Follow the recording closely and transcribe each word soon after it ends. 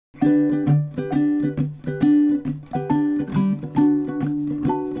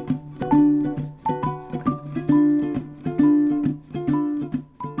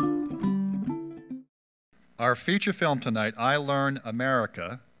feature film tonight, I Learn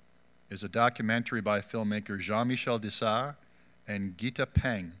America, is a documentary by filmmaker Jean-Michel Dissard and Gitte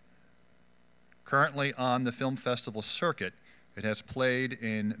Peng. Currently on the film festival circuit, it has played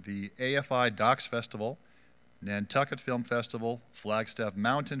in the AFI Docs Festival, Nantucket Film Festival, Flagstaff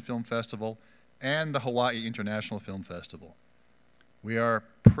Mountain Film Festival, and the Hawaii International Film Festival. We are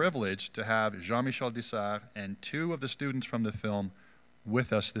privileged to have Jean-Michel Dissard and two of the students from the film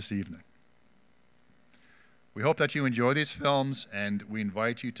with us this evening. We hope that you enjoy these films, and we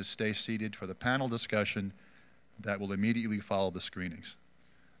invite you to stay seated for the panel discussion that will immediately follow the screenings.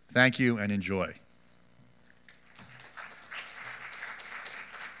 Thank you and enjoy.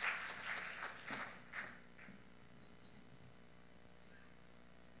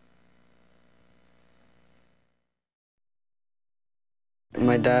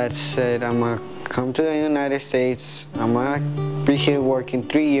 My dad said, I'm gonna come to the United States, I'm gonna be here working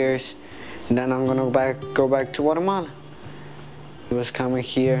 3 years, and then I'm gonna go back to Guatemala. He was coming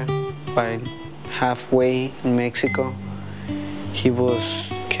here by halfway in Mexico. He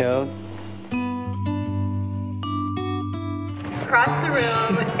was killed. Across the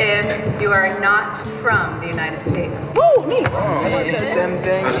room if you are not from the United States. Woo, me!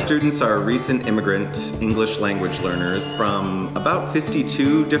 Our students are recent immigrant English language learners from about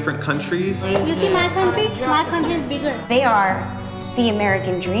 52 different countries. You see my country? My country is bigger. They are the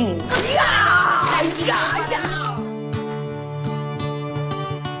American dream.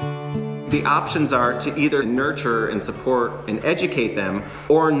 The options are to either nurture and support and educate them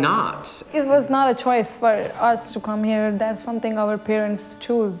or not. It was not a choice for us to come here. That's something our parents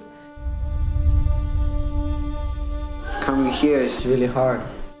choose. Coming here is really hard.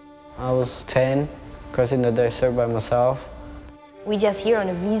 I was 10, crossing the desert by myself. We just here on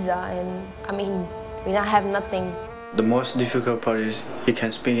a visa, and I mean, we not have nothing. The most difficult part is you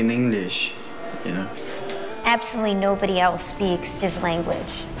can speak in English, you know. Absolutely nobody else speaks this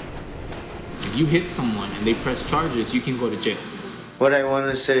language. If you hit someone and they press charges, you can go to jail. What I want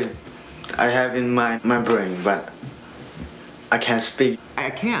to say, I have in my brain, but I can't speak. I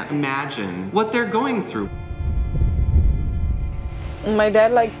can't imagine what they're going through. My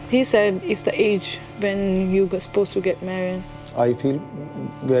dad, like he said, it's the age when you're supposed to get married. I feel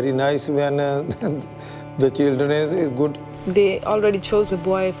very nice when the children is good. They already chose a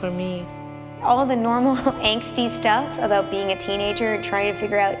boy for me. All the normal angsty stuff about being a teenager and trying to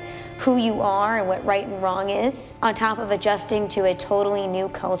figure out who you are and what right and wrong is, on top of adjusting to a totally new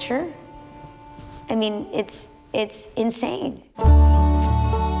culture. I mean, it's insane.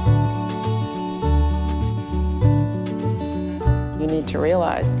 You need to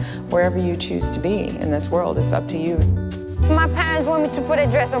realize wherever you choose to be in this world, it's up to you. My parents want me to put a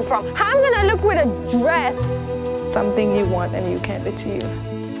dress on prom. How am I gonna look with a dress? Something you want and you can't achieve.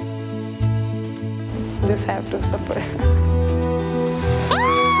 Just have to suffer.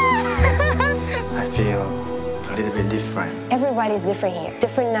 I feel a little bit different. Everybody's different here.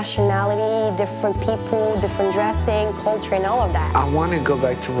 Different nationality, different people, different dressing, culture, and all of that. I want to go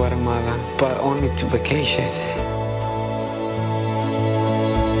back to Guatemala, but only to vacation.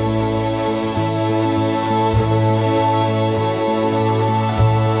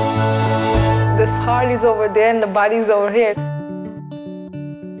 This heart is over there and the body is over here.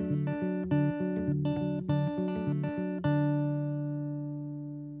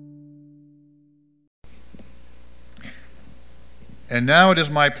 And now it is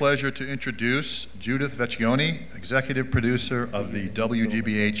my pleasure to introduce Judith Vecchione, executive producer of the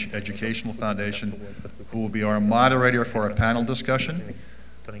WGBH Educational Foundation, who will be our moderator for our panel discussion.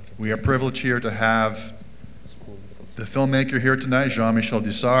 We are privileged here to have the filmmaker here tonight, Jean-Michel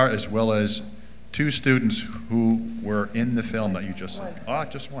Dissard, as well as two students who were in the film that you just saw. Ah,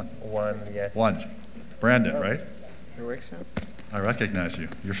 just one. One, yes. One. Brandon, right? Correction. I recognize you.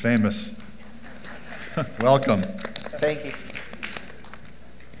 You're famous. Welcome. Thank you.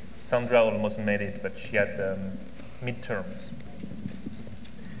 Sandra almost made it, but she had midterms.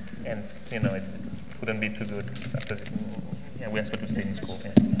 And, you know, it wouldn't be too good after, yeah, we asked her to stay in school.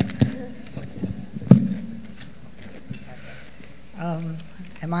 Yeah.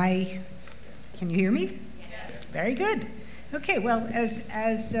 Can you hear me? Yes. Very good. Okay, well, as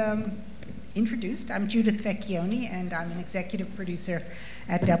introduced, I'm Judith Vecchione, and I'm an executive producer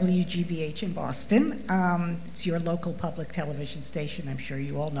at WGBH in Boston. It's your local public television station. I'm sure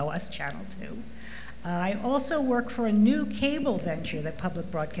you all know us, Channel 2. I also work for a new cable venture that public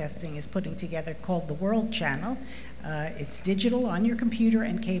broadcasting is putting together called the World Channel. It's digital on your computer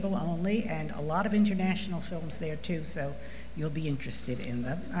and cable only, and a lot of international films there too, so you'll be interested in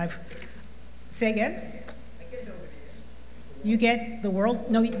them. Say again? You get the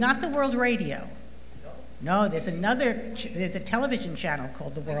world, no, not the World Radio. No, there's a television channel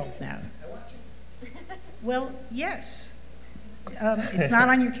called The World now. Well, yes. It's not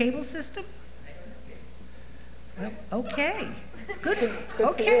on your cable system? Well, okay. Good.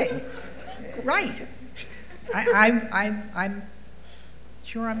 Okay. Right. I'm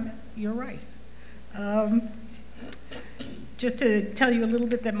sure you're right. Just to tell you a little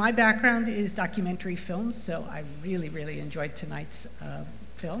bit that my background is documentary films, so I really, really enjoyed tonight's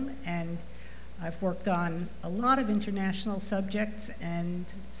film, and I've worked on a lot of international subjects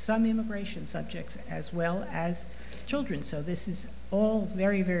and some immigration subjects as well as children, so this is all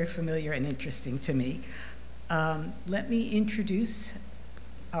very, very familiar and interesting to me. Let me introduce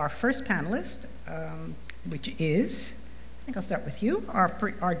our first panelist, which is, I think I'll start with you,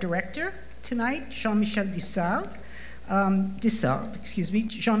 our director tonight, Jean-Michel Dissard.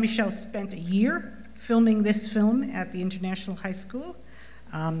 Jean-Michel spent a year filming this film at the International High School,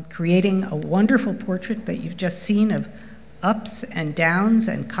 creating a wonderful portrait that you've just seen of ups and downs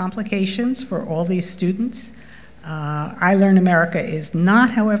and complications for all these students. I Learn America is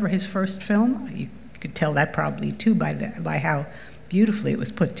not, however, his first film. You could tell that probably too by how beautifully it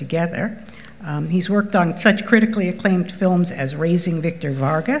was put together. He's worked on such critically acclaimed films as Raising Victor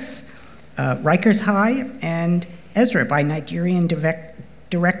Vargas, Rikers High, and Ezra by Nigerian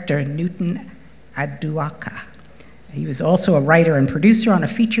director Newton Aduaka. He was also a writer and producer on a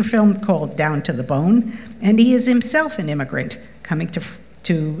feature film called Down to the Bone, and he is himself an immigrant coming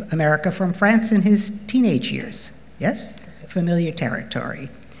to America from France in his teenage years. Yes? Familiar territory.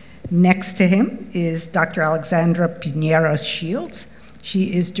 Next to him is Dr. Alexandra Pineros Shields.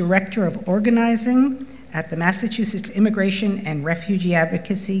 She is Director of Organizing at the Massachusetts Immigration and Refugee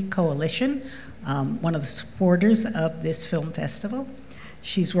Advocacy Coalition, one of the supporters of this film festival.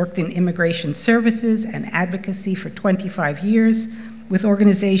 She's worked in immigration services and advocacy for 25 years with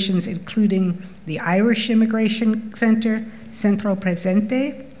organizations including the Irish Immigration Center, Centro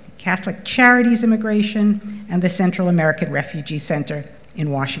Presente, Catholic Charities Immigration, and the Central American Refugee Center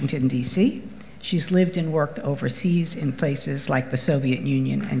in Washington, D.C. She's lived and worked overseas in places like the Soviet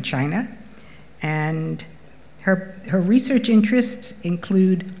Union and China. And her research interests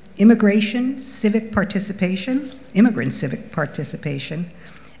include immigration, civic participation, immigrant civic participation,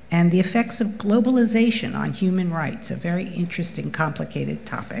 and the effects of globalization on human rights, a very interesting, complicated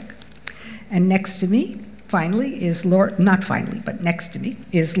topic. And next to me, next to me,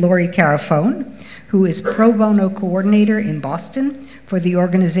 is Laurie Carafon, who is pro bono coordinator in Boston for the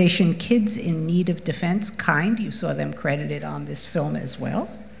organization Kids in Need of Defense, KIND. You saw them credited on this film as well.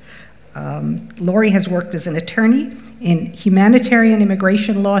 Laurie has worked as an attorney in humanitarian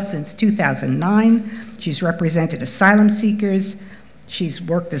immigration law since 2009. She's represented asylum seekers. She's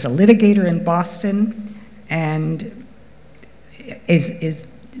worked as a litigator in Boston, and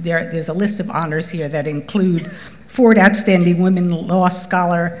there's a list of honors here that include Ford Outstanding Women Law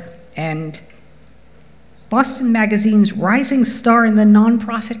Scholar and Boston Magazine's Rising Star in the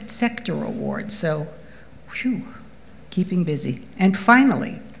Nonprofit Sector Award. So, whew, keeping busy. And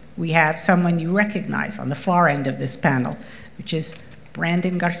finally, we have someone you recognize on the far end of this panel, which is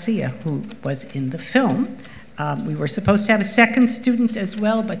Brandon Garcia, who was in the film. We were supposed to have a second student as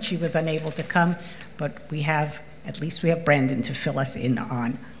well, but she was unable to come. But at least we have Brandon to fill us in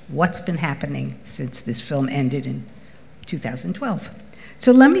on what's been happening since this film ended in 2012.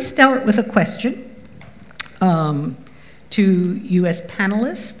 So let me start with a question to you as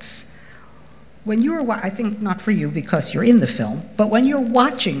panelists. When you were, I think not for you because you're in the film, but when you're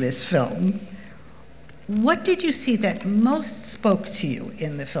watching this film, what did you see that most spoke to you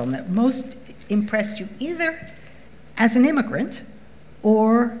in the film, that most impressed you, either as an immigrant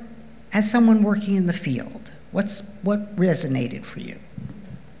or as someone working in the field? What resonated for you?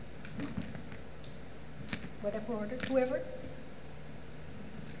 Whatever order, whoever.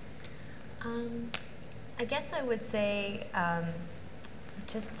 I guess I would say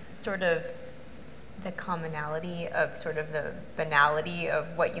just sort of the commonality of sort of the banality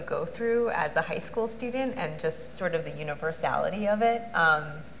of what you go through as a high school student, and just sort of the universality of it,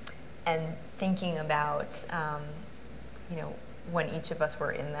 and thinking about when each of us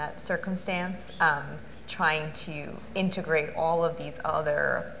were in that circumstance, trying to integrate all of these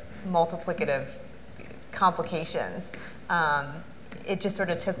other multiplicative complications. It just sort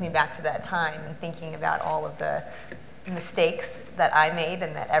of took me back to that time and thinking about all of the mistakes that I made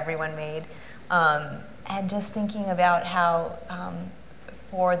and that everyone made. And just thinking about how,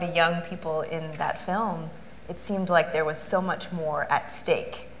 for the young people in that film, it seemed like there was so much more at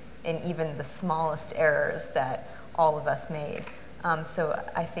stake in even the smallest errors that all of us made. So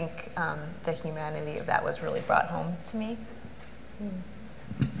I think the humanity of that was really brought home to me.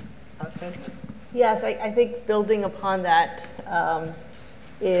 Yes, I think building upon that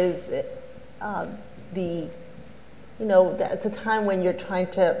is that's a time when you're trying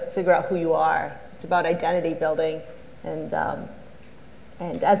to figure out who you are. It's about identity building, and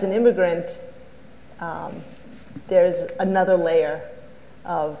as an immigrant, there's another layer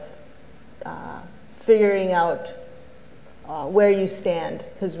of figuring out where you stand,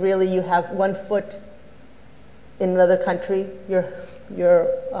 because really you have one foot in another country, your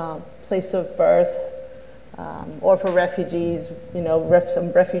place of birth, or for refugees,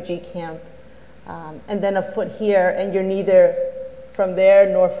 some refugee camp, and then a foot here, and you're neither from there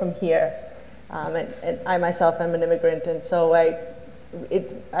nor from here. And I myself am an immigrant, and so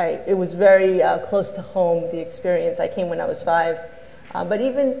it was very close to home, the experience. I came when I was 5, but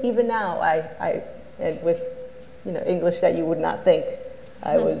even now, and with English that you would not think,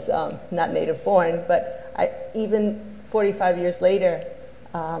 I was not native born, but even 45 years later,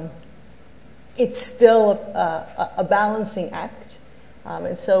 it's still a balancing act,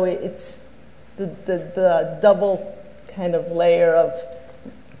 and so it's the double kind of layer of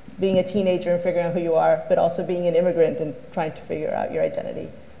being a teenager and figuring out who you are, but also being an immigrant and trying to figure out your identity.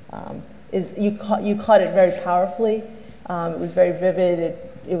 You caught it very powerfully. It was very vivid.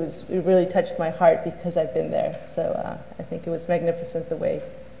 It really touched my heart because I've been there. So I think it was magnificent the way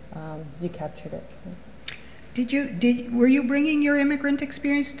you captured it. Were you bringing your immigrant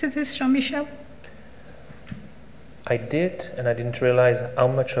experience to this, Jean-Michel? I did, and I didn't realize how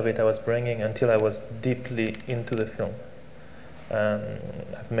much of it I was bringing until I was deeply into the film.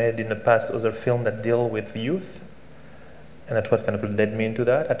 I've made in the past other films that deal with youth, and that's what kind of led me into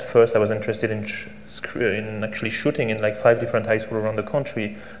that. At first I was interested in actually shooting in like 5 different high schools around the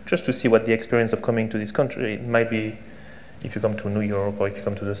country, just to see what the experience of coming to this country might be if you come to New York, or if you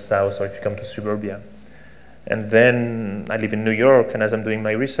come to the South, or if you come to suburbia. And then I live in New York, and as I'm doing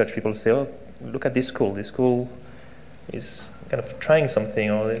my research, people say, oh, look at this school. This school is kind of trying something,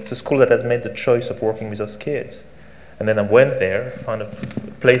 or it's a school that has made the choice of working with those kids. And then I went there, found a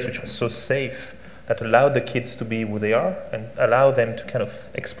place which was so safe that allowed the kids to be who they are and allow them to kind of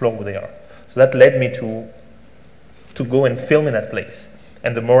explore who they are. So that led me to go and film in that place.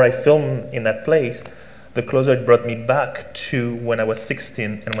 And the more I filmed in that place, the closer it brought me back to when I was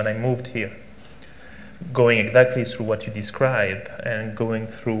 16 and when I moved here. Going exactly through what you describe and going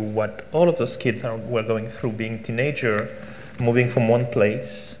through what all of those kids were going through, being teenager, moving from one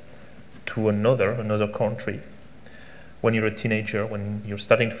place to another country. When you're a teenager, when you're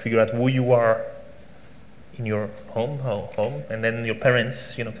starting to figure out who you are in your home, and then your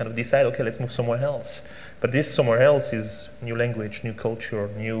parents, kind of decide, okay, let's move somewhere else. But this somewhere else is new language, new culture,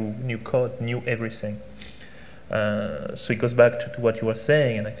 new code, new everything. So it goes back to what you were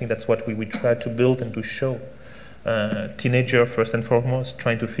saying, and I think that's what we try to build and to show. Teenager, first and foremost,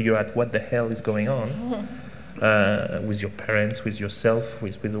 trying to figure out what the hell is going on with your parents, with yourself,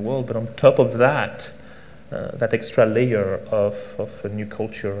 with the world. But on top of that, that extra layer of a new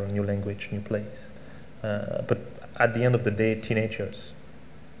culture, new language, new place. But at the end of the day, teenagers.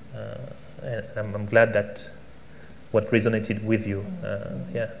 And I'm glad that what resonated with you,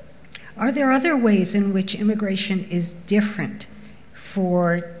 yeah. Are there other ways in which immigration is different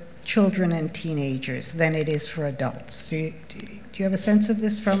for children and teenagers than it is for adults? Do you have a sense of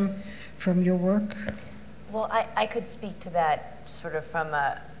this from your work? Well, I could speak to that sort of from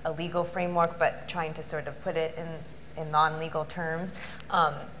a legal framework, but trying to sort of put it in non-legal terms.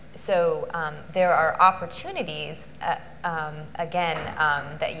 So there are opportunities, again,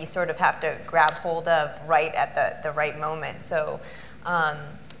 that you sort of have to grab hold of right at the right moment. So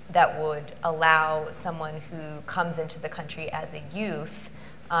that would allow someone who comes into the country as a youth,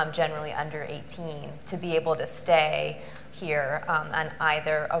 generally under 18, to be able to stay here and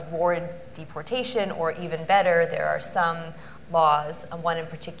either avoid deportation, or even better, there are some laws, one in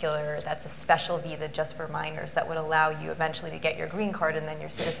particular that's a special visa just for minors that would allow you eventually to get your green card and then your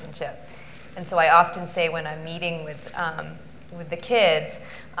citizenship. And so I often say when I'm meeting with the kids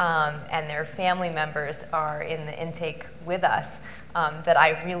and their family members are in the intake with us, that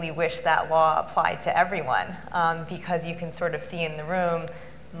I really wish that law applied to everyone, because you can sort of see in the room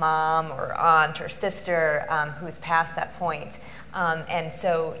mom or aunt or sister who's past that point. And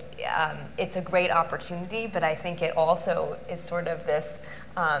so it's a great opportunity, but I think it also is sort of this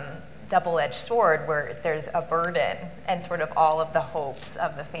double-edged sword where there's a burden, and sort of all of the hopes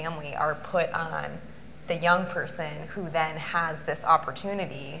of the family are put on the young person who then has this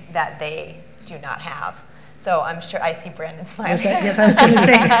opportunity that they do not have. So I'm sure, I see Brandon smiling. Yes, I was going to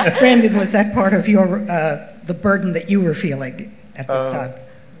say, Brandon, was that part of your the burden that you were feeling at this time?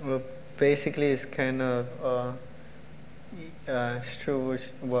 Well, basically, it's kind of it's true.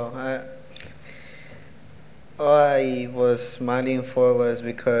 Well, all I was smiling for was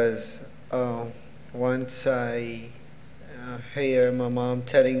because once I hear my mom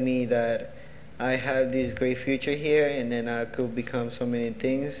telling me that I have this great future here and then I could become so many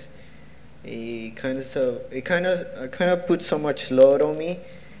things, it kind of put so much load on me,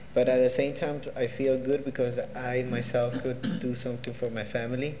 but at the same time I feel good because I myself could do something for my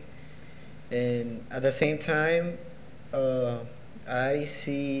family. And at the same time, I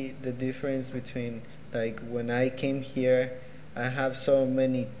see the difference between, like, when I came here, I have so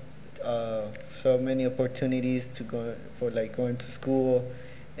many opportunities to go for, like, going to school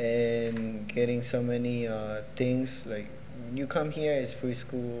and getting so many things. Like, when you come here, it's free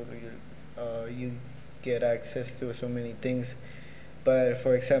school. You get access to so many things. But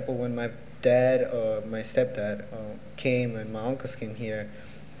for example, when my dad or my stepdad came and my uncles came here,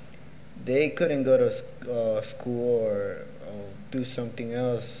 they couldn't go to school or do something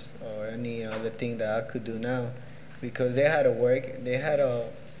else or any other thing that I could do now, because they had to work. They had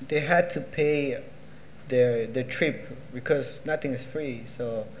to pay their trip because nothing is free.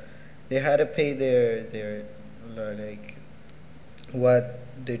 So they had to pay their like what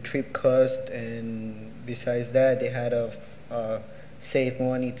the trip cost, and besides that, they had to save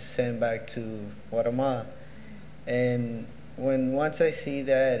money to send back to Guatemala. And once I see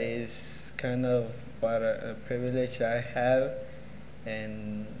that, is kind of what a privilege I have,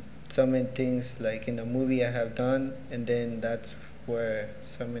 and so many things like in the movie I have done, and then that's where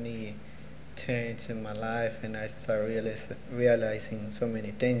so many turns in my life, and I start realizing so many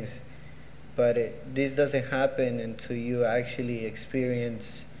things. But this doesn't happen until you actually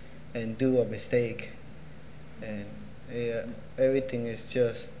experience and do a mistake, and everything is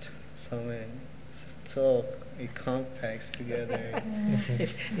just so it compacts together.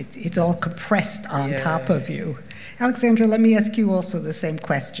 It's all compressed on top of you. Alexandra, let me ask you also the same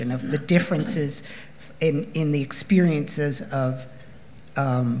question of the differences in the experiences of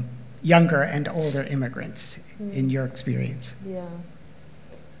younger and older immigrants in your experience. Yeah.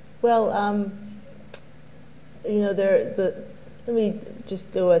 Well, you know, let me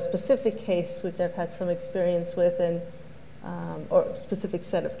just do a specific case which I've had some experience with, and or a specific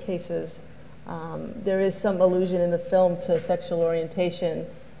set of cases. There is some allusion in the film to sexual orientation,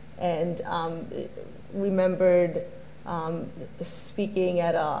 and remembered speaking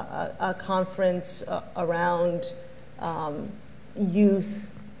at a conference around youth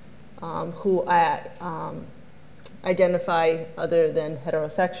who identify other than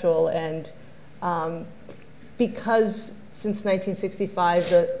heterosexual, and because since 1965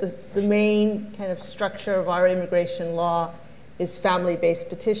 the main kind of structure of our immigration law is family-based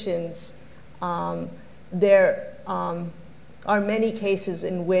petitions, there are many cases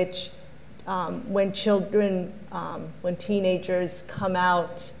in which when children, when teenagers come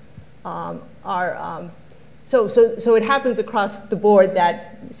out, so it happens across the board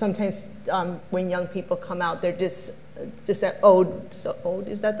that sometimes when young people come out, they're disowned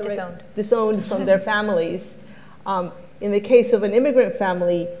from their families. In the case of an immigrant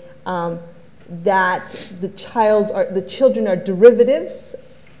family, that the children are derivatives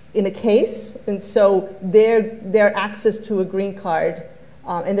in a case, and so their access to a green card,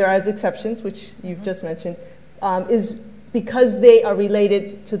 and there are exceptions, which you've just mentioned, is because they are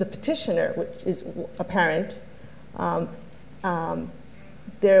related to the petitioner, which is apparent.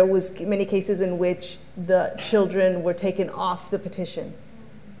 There was many cases in which the children were taken off the petition.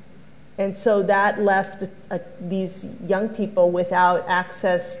 And so that left these young people without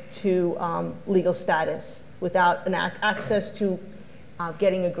access to legal status, without access to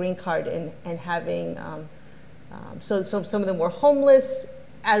getting a green card and having, so some of them were homeless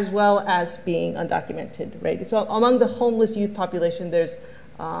as well as being undocumented, right? So among the homeless youth population, there's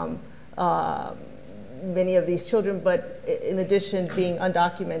many of these children, but in addition, being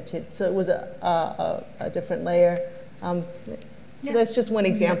undocumented. So it was a different layer. So that's just one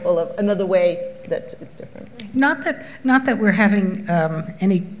example of another way that it's different. Not that we're having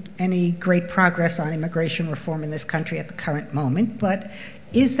any great progress on immigration reform in this country at the current moment, but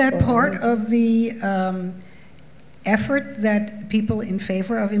is that part of the effort that people in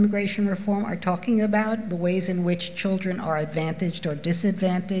favor of immigration reform are talking about, the ways in which children are advantaged or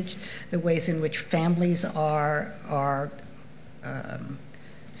disadvantaged, the ways in which families are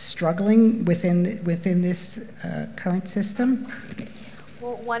struggling within this current system?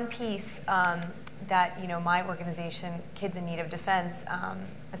 Well, one piece that my organization, Kids in Need of Defense,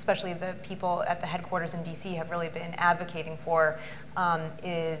 especially the people at the headquarters in DC have really been advocating for,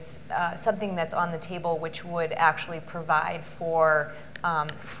 is something that's on the table which would actually provide for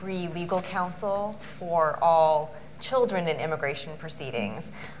free legal counsel for all children in immigration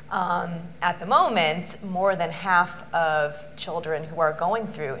proceedings. At the moment, more than half of children who are going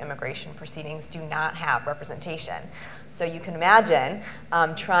through immigration proceedings do not have representation. So you can imagine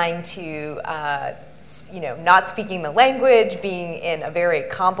trying to, not speaking the language, being in a very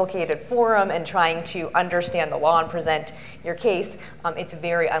complicated forum and trying to understand the law and present your case. It's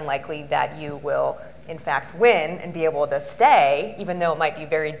very unlikely that you will in fact win and be able to stay, even though it might be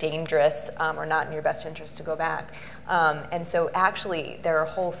very dangerous or not in your best interest to go back. And so actually there are a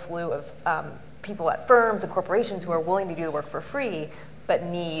whole slew of people at firms and corporations who are willing to do the work for free but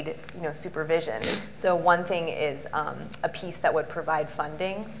need supervision. So one thing is a piece that would provide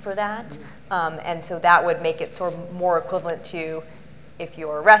funding for that. And so that would make it sort of more equivalent to if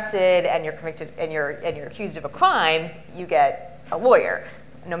you're arrested and you're convicted and you're accused of a crime, you get a lawyer,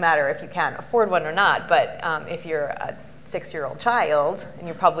 no matter if you can afford one or not. But if you're a 6-year-old child, and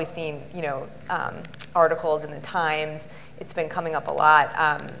you've probably seen articles in the Times, it's been coming up a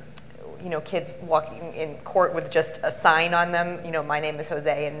lot. Kids walking in court with just a sign on them, my name is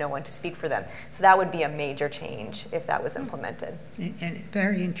Jose, and no one to speak for them. So that would be a major change if that was implemented. And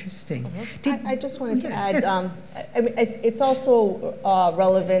very interesting. I just wanted to add, it's also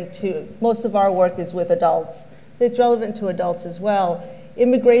relevant to, most of our work is with adults. It's relevant to adults as well.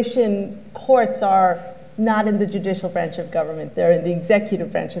 Immigration courts are not in the judicial branch of government. They're in the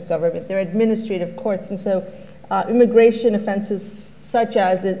executive branch of government. They're administrative courts. And so immigration offenses such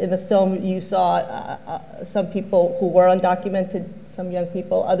as in the film you saw some people who were undocumented, some young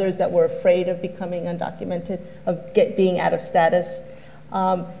people, others that were afraid of becoming undocumented, of being out of status.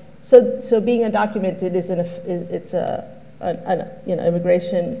 So being undocumented is an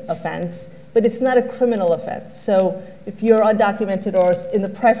immigration offense, but it's not a criminal offense. So if you're undocumented or in the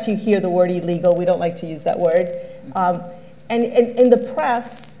press you hear the word illegal, we don't like to use that word. And in the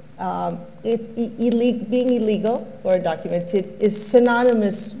press, being illegal or undocumented is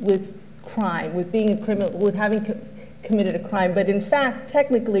synonymous with crime, with being a criminal, with having committed a crime. But in fact,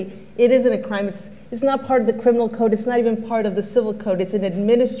 technically, it isn't a crime. It's not part of the criminal code. It's not even part of the civil code. It's an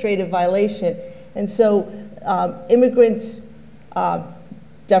administrative violation. And so immigrants,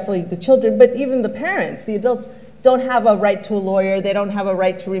 definitely the children, but even the parents, the adults, don't have a right to a lawyer. They don't have a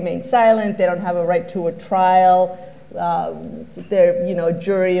right to remain silent. They don't have a right to a trial. They're a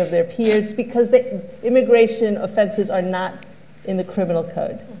jury of their peers, because the immigration offenses are not in the criminal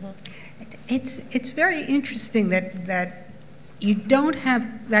code. It's very interesting that you don't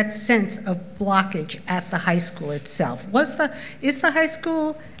have that sense of blockage at the high school itself. Is the high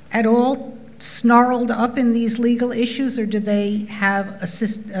school at all snarled up in these legal issues, or do they have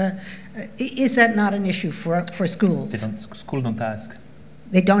is that not an issue for schools? School don't ask.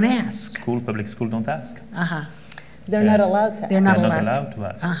 They don't ask. Public school don't ask. They're not allowed to. They're not allowed to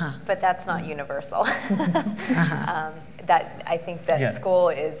ask. But that's not universal. I think that school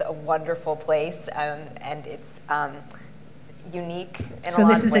is a wonderful place, and it's unique in a lot of ways. So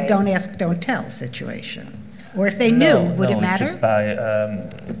this is a don't ask, don't tell situation. Or if they knew, would it matter? Just by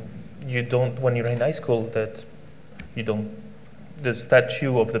you don't, when you're in high school, that you don't. The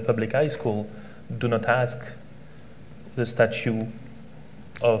statute of the public high school do not ask the statute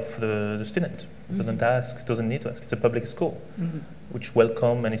of the student. Doesn't ask, doesn't need to ask. It's a public school, which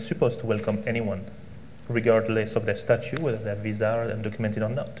welcome and is supposed to welcome anyone, regardless of their statute, whether their visa are undocumented or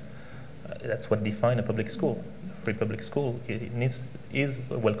not. That's what defines a public school. A free public school is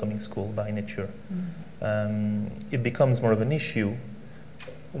a welcoming school by nature. It becomes more of an issue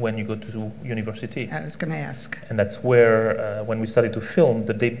when you go to university. I was going to ask. And that's where, when we started to film,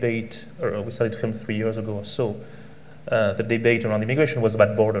 the debate, or we started to film 3 years ago or so, the debate around immigration was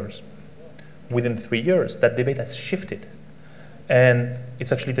about borders. Within 3 years, that debate has shifted. And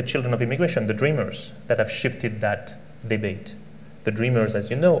it's actually the children of immigration, the dreamers, that have shifted that debate. The dreamers, as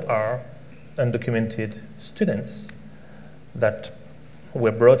you know, are undocumented students that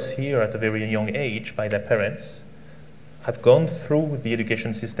were brought here at a very young age by their parents, have gone through the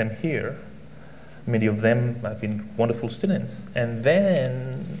education system here. Many of them have been wonderful students. And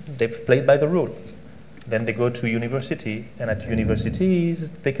then they've played by the rule. Then they go to university, and at universities,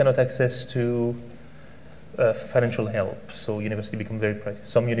 they cannot access to financial help. So university become very pricey.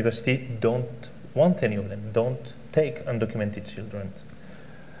 Some universities don't want any of them, don't take undocumented children.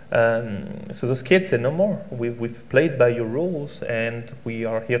 So those kids say, no more. We've played by your rules, and we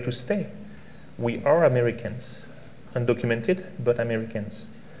are here to stay. We are Americans, undocumented, but Americans.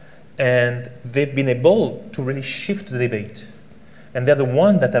 And they've been able to really shift the debate. And they're the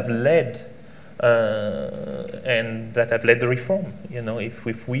ones that have led and that have led the reform.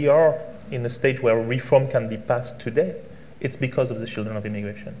 If we are in a stage where reform can be passed today, it's because of the children of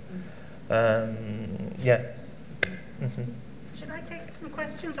immigration. Should I take some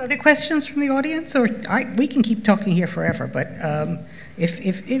questions? Are there questions from the audience? Or we can keep talking here forever, but if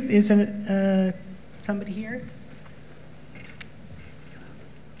is somebody here?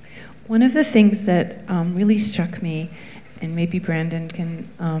 One of the things that really struck me, and maybe Brandon can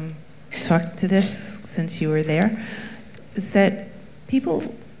talk to this since you were there, is that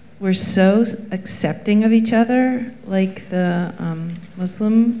people were so accepting of each other, like the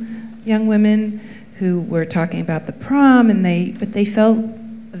Muslim young women who were talking about the prom, and but they felt,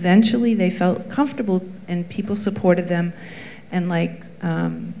 eventually they felt comfortable and people supported them. And like,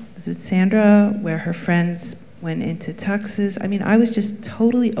 is it Sandra, where her friends went into tuxes? I mean, I was just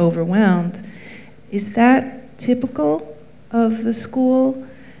totally overwhelmed. Is that typical of the school?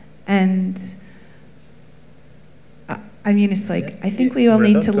 And I mean, it's like, I think we all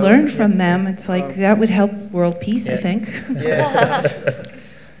need to learn from them. It's like, that would help world peace, I think. Yeah.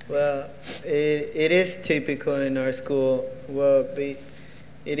 Well, it is typical in our school. Well, it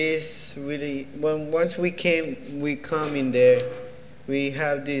is really, once we come in there, we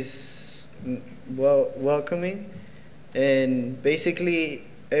have this welcoming, and basically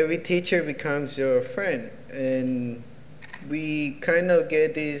every teacher becomes your friend, and we kind of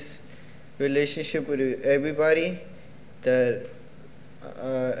get this relationship with everybody that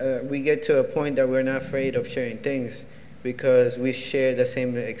we get to a point that we're not afraid of sharing things because we share the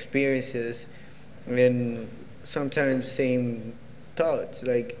same experiences and sometimes same thoughts.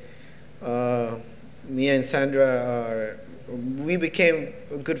 Like me and Sandra we became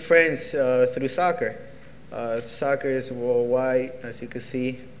good friends through soccer. Soccer is worldwide, as you can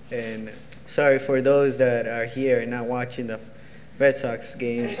see, and sorry for those that are here and not watching the Red Sox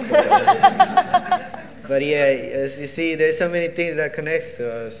games. But yeah, as you see, there's so many things that connects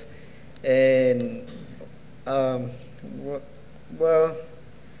to us. And well,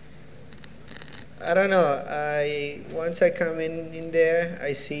 I don't know. Once I come in there,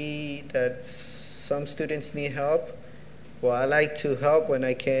 I see that some students need help. Well, I like to help when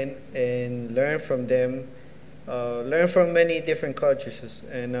I can and learn from them, learn from many different cultures.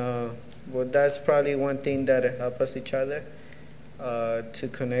 And well, that's probably one thing that helps us each other. To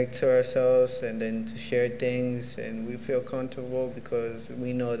connect to ourselves and then to share things, and we feel comfortable because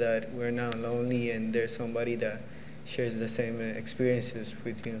we know that we're not lonely and there's somebody that shares the same experiences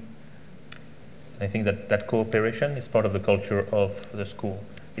with you. I think that cooperation is part of the culture of the school.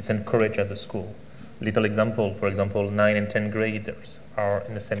 It's encouraged at the school. Little example, for example, 9 and 10 graders are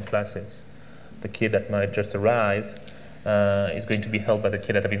in the same classes. The kid that might just arrive is going to be helped by the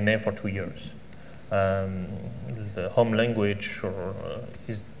kid that have been there for 2 years. The home language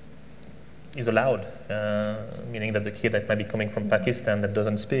is allowed, meaning that the kid that might be coming from Pakistan that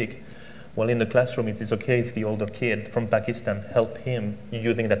doesn't speak, well, in the classroom it is okay if the older kid from Pakistan help him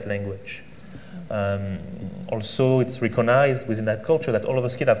using that language. Also, it's recognized within that culture that all of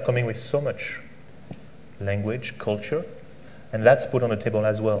us kids are coming with so much language, culture, and that's put on the table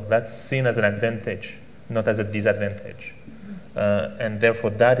as well. That's seen as an advantage, not as a disadvantage. And therefore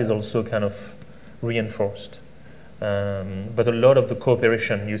that is also kind of reinforced. But a lot of the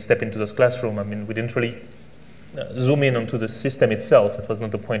cooperation, you step into this classroom, I mean, we didn't really zoom in onto the system itself. That was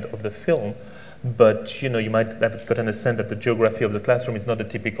not the point of the film. But, you know, you might have gotten a sense that the geography of the classroom is not the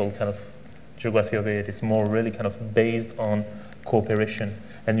typical kind of geography of it. It's more really kind of based on cooperation.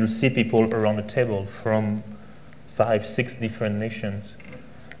 And you'll see people around the table from 5, 6 different nations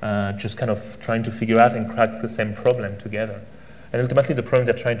just kind of trying to figure out and crack the same problem together. And ultimately, the problem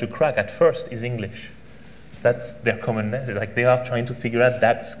they're trying to crack at first is English. That's their commonness. Like, they are trying to figure out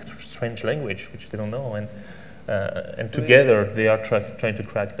that strange language, which they don't know, and together they are trying to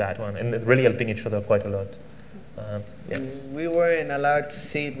crack that one, and really helping each other quite a lot. Yeah. We weren't allowed to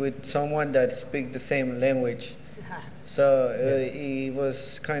sit with someone that speaks the same language, so he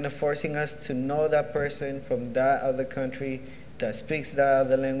was kind of forcing us to know that person from that other country that speaks that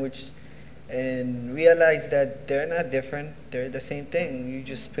other language, and realize that they're not different. They're the same thing. You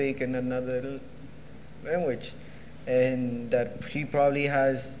just speak in another language, and that he probably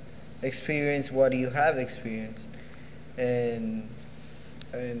has experienced what you have experienced, and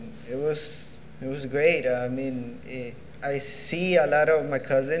it was great. I mean, I see a lot of my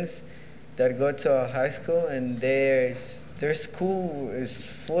cousins that go to a high school, and their school is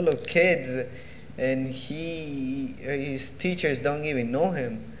full of kids, and his teachers don't even know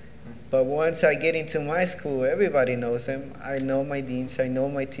him. But once I get into my school, everybody knows him. I know my deans, I know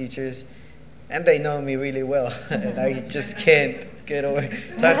my teachers, and they know me really well. And I just can't get away.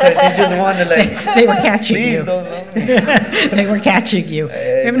 Sometimes you just want to, like, they were catching you. Don't know me. They were catching you. You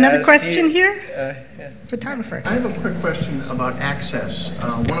have another question here? Yes. Photographer. I have a quick question about access.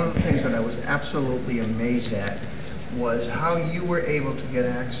 One of the things that I was absolutely amazed at was how you were able to get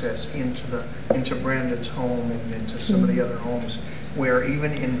access into Brandon's home and into some of the other homes where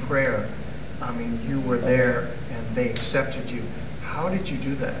even in prayer, I mean, you were there and they accepted you. How did you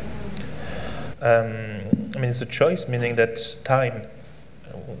do that? I mean, it's a choice, meaning that time,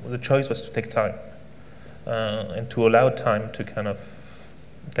 the choice was to take time and to allow time to kind of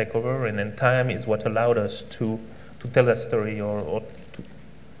take over, and then time is what allowed us to tell that story or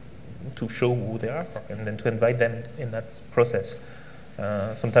to show who they are and then to invite them in that process.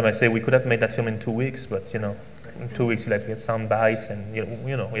 Sometimes I say we could have made that film in 2 weeks, but you know, in 2 weeks you get sound bites and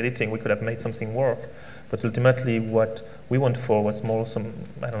you know editing. We could have made something work, but ultimately what we went for was more some,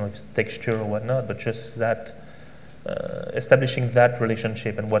 I don't know if it's texture or whatnot, but just that establishing that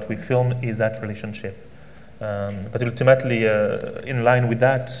relationship, and what we film is that relationship. But ultimately, in line with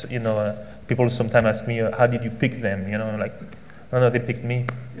that, you know, people sometimes ask me, how did you pick them? You know, like, no, they picked me.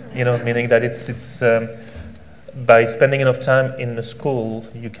 You know, meaning that it's by spending enough time in the school,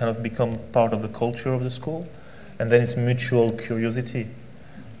 you kind of become part of the culture of the school, and then it's mutual curiosity.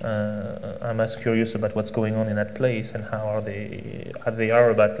 I'm as curious about what's going on in that place and how they are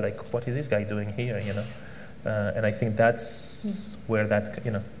about, like, what is this guy doing here, you know? And I think that's where that,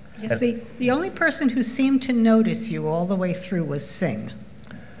 you know. Yes, the only person who seemed to notice you all the way through was Singh.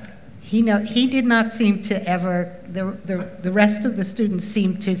 He did not seem to ever, the rest of the students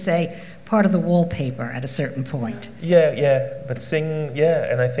seemed to say part of the wallpaper at a certain point. Yeah, but Singh,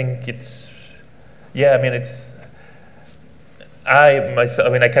 yeah, and I think it's, yeah, I mean, it's,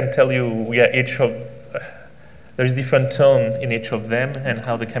 I can tell you, yeah, each of, there's different tone in each of them and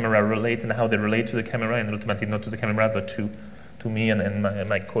how the camera relate and how they relate to the camera, and ultimately not to the camera, but to me and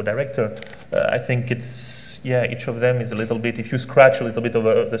my co-director. I think it's, yeah, each of them is a little bit, if you scratch a little bit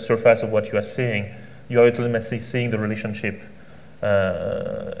over the surface of what you are seeing, you are ultimately seeing the relationship.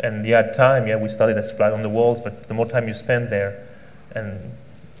 And yeah, time, yeah, we started as fly on the walls, but the more time you spend there, and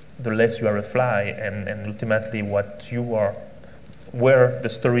the less you are a fly, and ultimately what you are, where the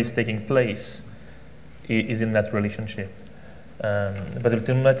story is taking place is in that relationship. But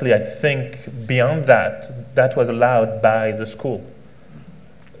ultimately, I think beyond that, that was allowed by the school.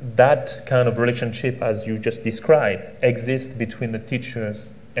 That kind of relationship, as you just described, exists between the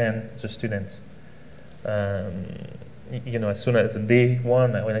teachers and the students. You know, as soon as day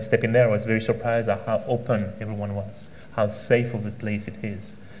one, when I stepped in there, I was very surprised at how open everyone was, how safe of a place it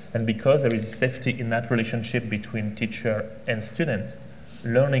is. And because there is safety in that relationship between teacher and student,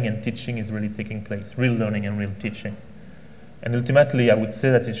 learning and teaching is really taking place, real learning and real teaching. And ultimately, I would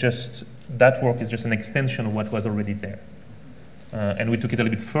say that it's just, that work is just an extension of what was already there. And we took it a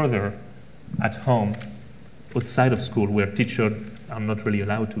little bit further at home, outside of school, where teachers are not really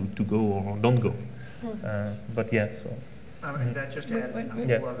allowed to go or don't go. But yeah, so. And that just added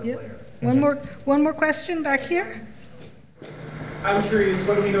a whole other layer. One more question back here. I'm curious,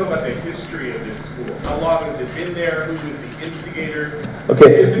 what do we know about the history of this school? How long has it been there? Who was the instigator?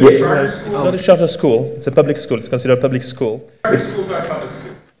 Okay, is it a charter school? It's not a charter school. It's a public school. It's considered a public school. Charter schools are public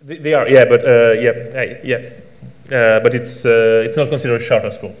schools. They are, yeah, but but it's not considered a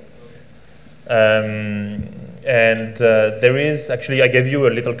charter school. And there is actually, I gave you a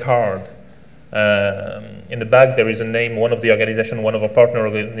little card. In the back, there is a name. One of the organization, one of our partner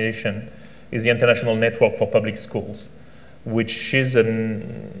organization, is the International Network for Public Schools, which is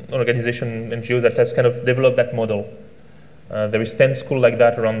an organization, NGO, that has kind of developed that model. There is 10 schools like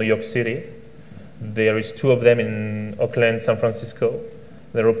that around New York City. There is 2 of them in Oakland, San Francisco.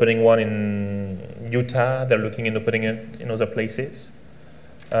 They're opening one in Utah. They're looking into opening it in other places.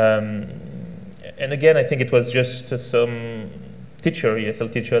 And again, I think it was just some teacher, ESL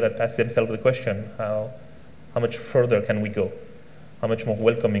teacher, that asked themselves the question, how much further can we go? How much more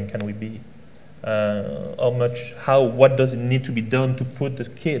welcoming can we be? What does it need to be done to put the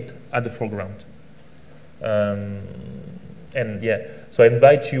kid at the foreground? And yeah, so I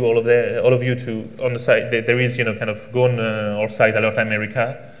invite you, all of you, to, on the site, there is, you know, kind of go on our site, Alert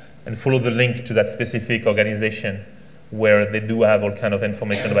America, and follow the link to that specific organization where they do have all kind of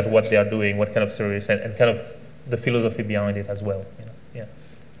information about what they are doing, what kind of service, and kind of the philosophy behind it as well. You know? Yeah.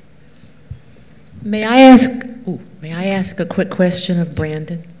 May I ask a quick question of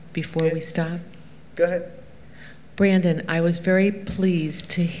Brandon before we stop? Go ahead. Brandon, I was very pleased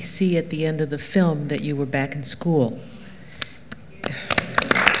to see at the end of the film that you were back in school.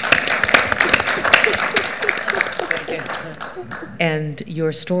 And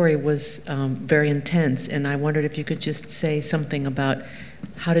your story was very intense, and I wondered if you could just say something about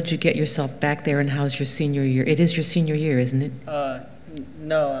how did you get yourself back there, and how's your senior year? It is your senior year, isn't it?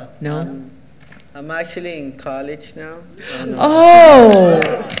 No. No? I'm actually in college now. Oh,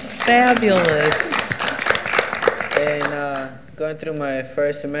 fabulous. and going through my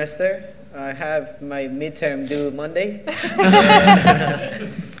first semester. I have my midterm due Monday.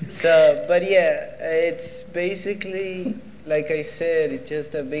 But yeah, it's basically, like I said, it's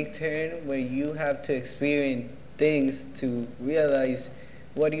just a big turn where you have to experience things to realize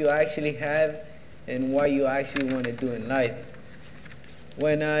what you actually have and what you actually want to do in life.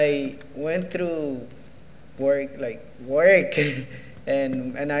 When I went through work,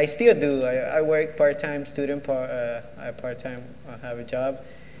 and I still do. I work part-time, I part-time, I have a job.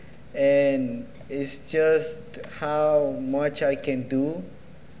 And it's just how much I can do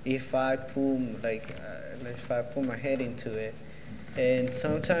if I put my head into it. And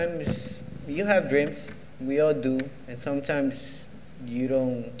sometimes you have dreams, we all do, and sometimes you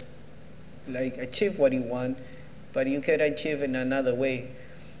don't achieve what you want, but you can achieve in another way.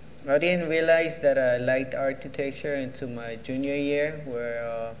 I didn't realize that I liked architecture until my junior year,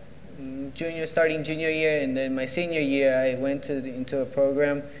 where starting junior year, and then my senior year I went into a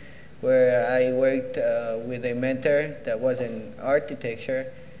program where I worked with a mentor that was in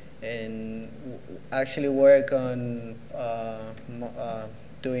architecture, and actually work on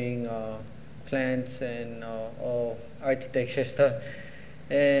doing plants and all architecture stuff.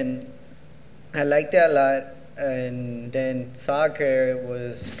 And I liked it a lot. And then soccer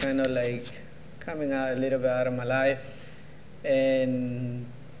was kind of like coming out a little bit out of my life.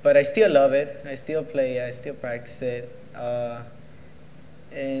 But I still love it. I still play, I still practice it.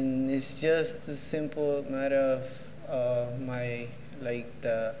 And it's just a simple matter of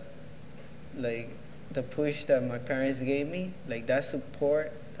the push that my parents gave me, that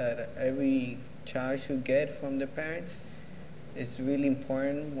support that every child should get from their parents. It's really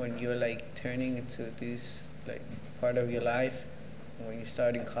important when you're turning into this part of your life, when you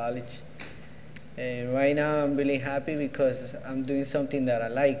start in college. And right now I'm really happy because I'm doing something that I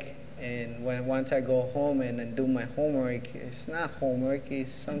like. And once I go home and do my homework, it's not homework,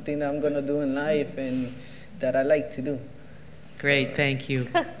 it's something that I'm gonna do in life and that I like to do. Great, thank you.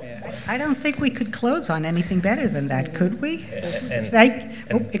 Yeah. I don't think we could close on anything better than that, could we? And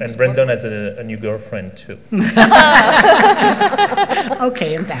Brandon has a new girlfriend too.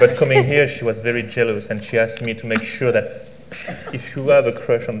 Okay, embarrassed. But coming here, she was very jealous, and she asked me to make sure that if you have a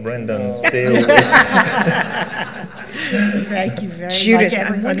crush on Brandon, stay away. Thank you very much. Judith,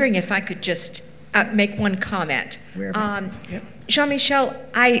 I'm wondering if I could just make one comment. Jean-Michel,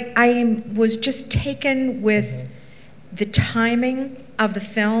 I was just taken with the timing of the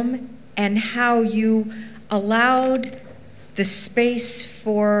film and how you allowed the space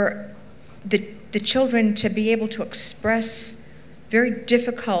for the children to be able to express very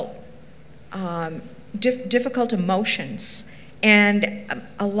difficult difficult emotions, and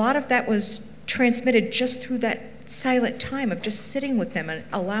a lot of that was transmitted just through that silent time of just sitting with them and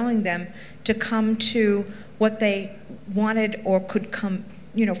allowing them to come to what they wanted or could come,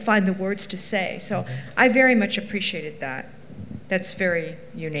 find the words to say. So I very much appreciated that. That's very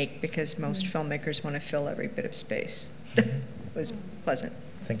unique because most filmmakers want to fill every bit of space. It was pleasant.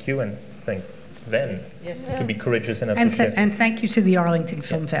 Thank you, and thank them to be courageous enough to share. And thank you to the Arlington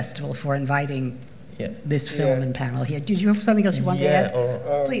Film Festival for inviting this film and panel here. Did you have something else you wanted to add?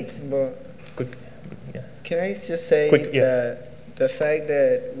 Please. Can I just say that the fact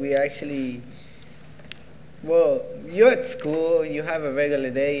that we actually, you're at school, you have a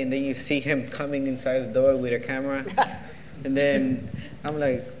regular day, and then you see him coming inside the door with a camera, and then I'm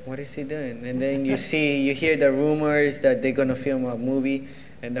like, what is he doing? And then you hear the rumors that they're gonna film a movie,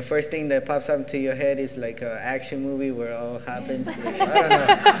 and the first thing that pops up into your head is an action movie where it all happens. I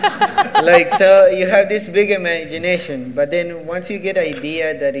don't know. So you have this big imagination, but then once you get an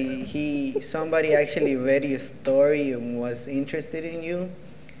idea that somebody actually read your story and was interested in you,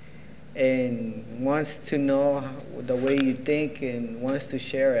 and wants to know the way you think and wants to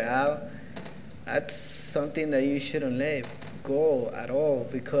share it out, that's something that you shouldn't let go at all,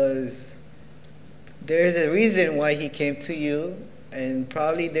 because there's a reason why he came to you, and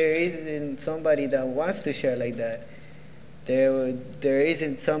probably there isn't somebody that wants to share like that. There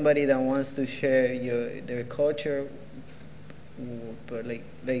isn't somebody that wants to share their culture, but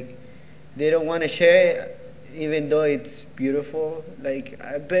they don't want to share it, even though it's beautiful.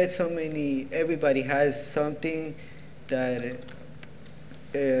 I bet everybody has something that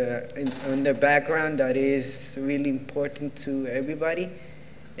in their background that is really important to everybody,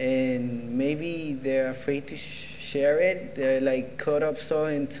 and maybe they're afraid to share it. They're caught up so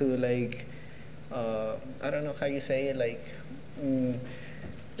into I don't know how you say it,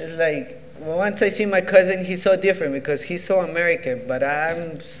 it's once I see my cousin, he's so different because he's so American, but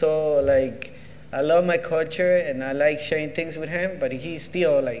I'm so I love my culture and I like sharing things with him, but he's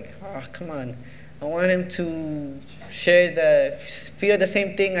still oh, come on, I want him to feel the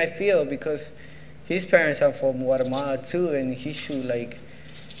same thing I feel, because his parents are from Guatemala too, and he should like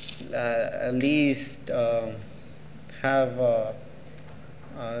at least have a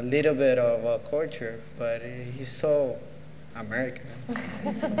little bit of a culture, but he's so American.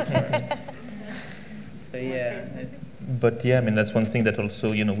 So yeah. But yeah, I mean, that's one thing that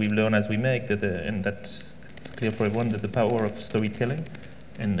also, you know, we learn as we make, and that's clear for everyone, that the power of storytelling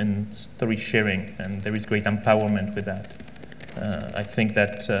and story sharing, and there is great empowerment with that. I think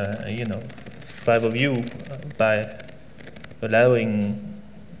that, you know, 5 of you, by allowing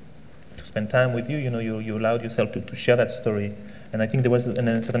to spend time with you, you know, you allowed yourself to share that story. And I think there was a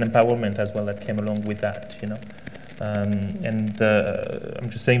certain empowerment as well that came along with that, you know. I'm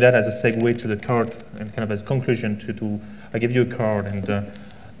just saying that as a segue to the card and kind of as conclusion I give you a card, and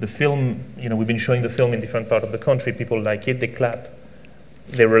the film, you know, we've been showing the film in different parts of the country. People like it, they clap,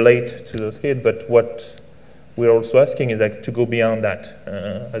 they relate to those kids, but what we're also asking is like to go beyond that.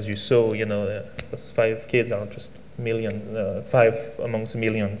 As you saw, you know, those 5 kids are just 5 amongst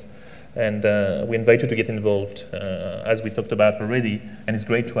millions. And we invite you to get involved, as we talked about already. And it's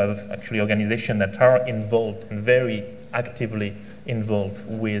great to have actually organizations that are involved and very actively involved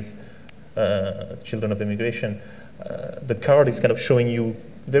with children of immigration. The card is kind of showing you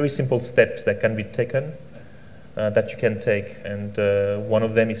very simple steps that can be taken, that you can take. And one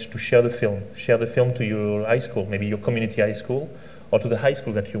of them is to share the film. Share the film to your high school, maybe your community high school, or to the high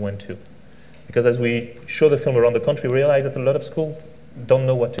school that you went to. Because as we show the film around the country, we realize that a lot of schools don't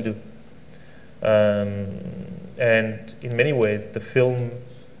know what to do. And in many ways, the film,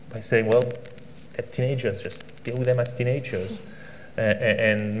 by saying, well, they're teenagers, just deal with them as teenagers,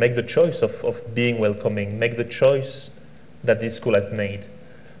 and make the choice of being welcoming, make the choice that this school has made.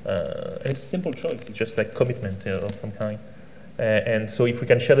 And it's a simple choice, it's just like commitment, you know, of some kind. And so if we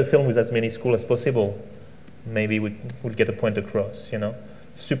can share the film with as many schools as possible, maybe we'll get a point across, you know.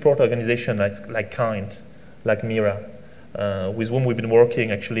 Support organizations like KIND, like MIRA, with whom we've been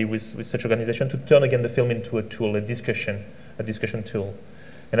working actually with such organization to turn again the film into a tool, a discussion tool.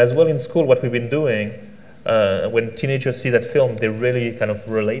 And as well in school, what we've been doing, when teenagers see that film, they really kind of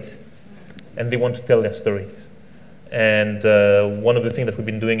relate, and they want to tell their stories. And one of the things that we've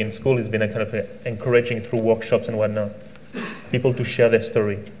been doing in school has been a kind of encouraging through workshops and whatnot, people to share their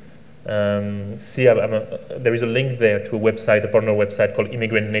story. There is a link there to a website, a partner website called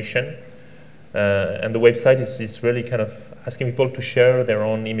Immigrant Nation. And the website is really kind of asking people to share their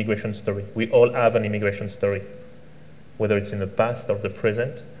own immigration story. We all have an immigration story, whether it's in the past or the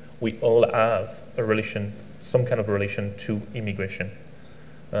present. We all have a relation, some kind of relation to immigration.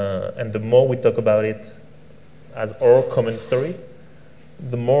 And the more we talk about it as our common story,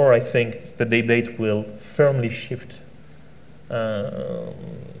 the more I think the debate will firmly shift.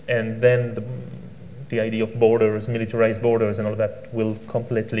 And then the idea of borders, militarized borders and all that will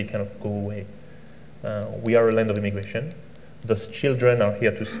completely kind of go away. We are a land of immigration. Those children are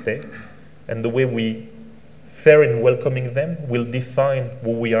here to stay. And the way we fare in welcoming them will define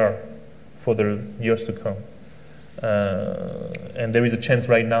who we are for the years to come. And there is a chance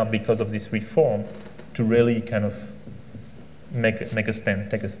right now, because of this reform, to really kind of make a stand,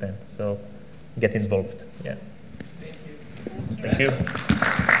 take a stand. So get involved. Yeah. Thank you.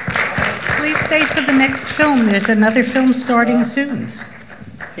 Please stay for the next film. There's another film starting soon.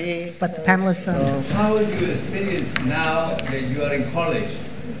 But the panelists don't. How do you experience now that you are in college?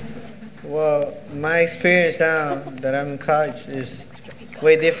 Well, my experience now that I'm in college is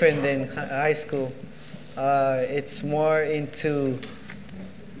way different than high school. It's more into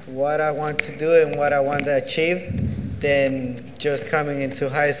what I want to do and what I want to achieve than just coming into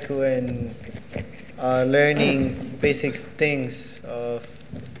high school and learning basic things.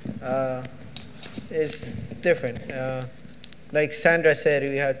 It's different. Like Sandra said,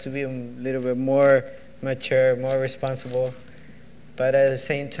 we have to be a little bit more mature, more responsible, but at the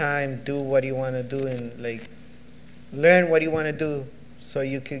same time, do what you want to do and like learn what you want to do so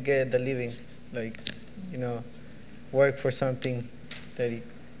you could get the living. Like, you know, work for something that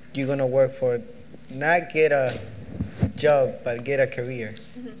you're going to work for. Not get a job, but get a career.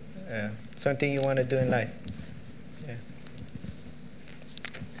 Something you want to do in life. Yeah.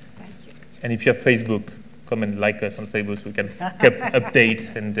 Thank you. And if you have Facebook, come and like us on Facebook so we can keep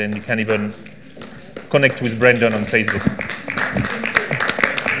update, and then you can even connect with Brandon on Facebook.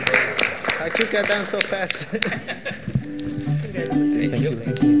 I took that down so fast. Thank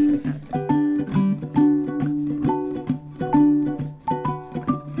you.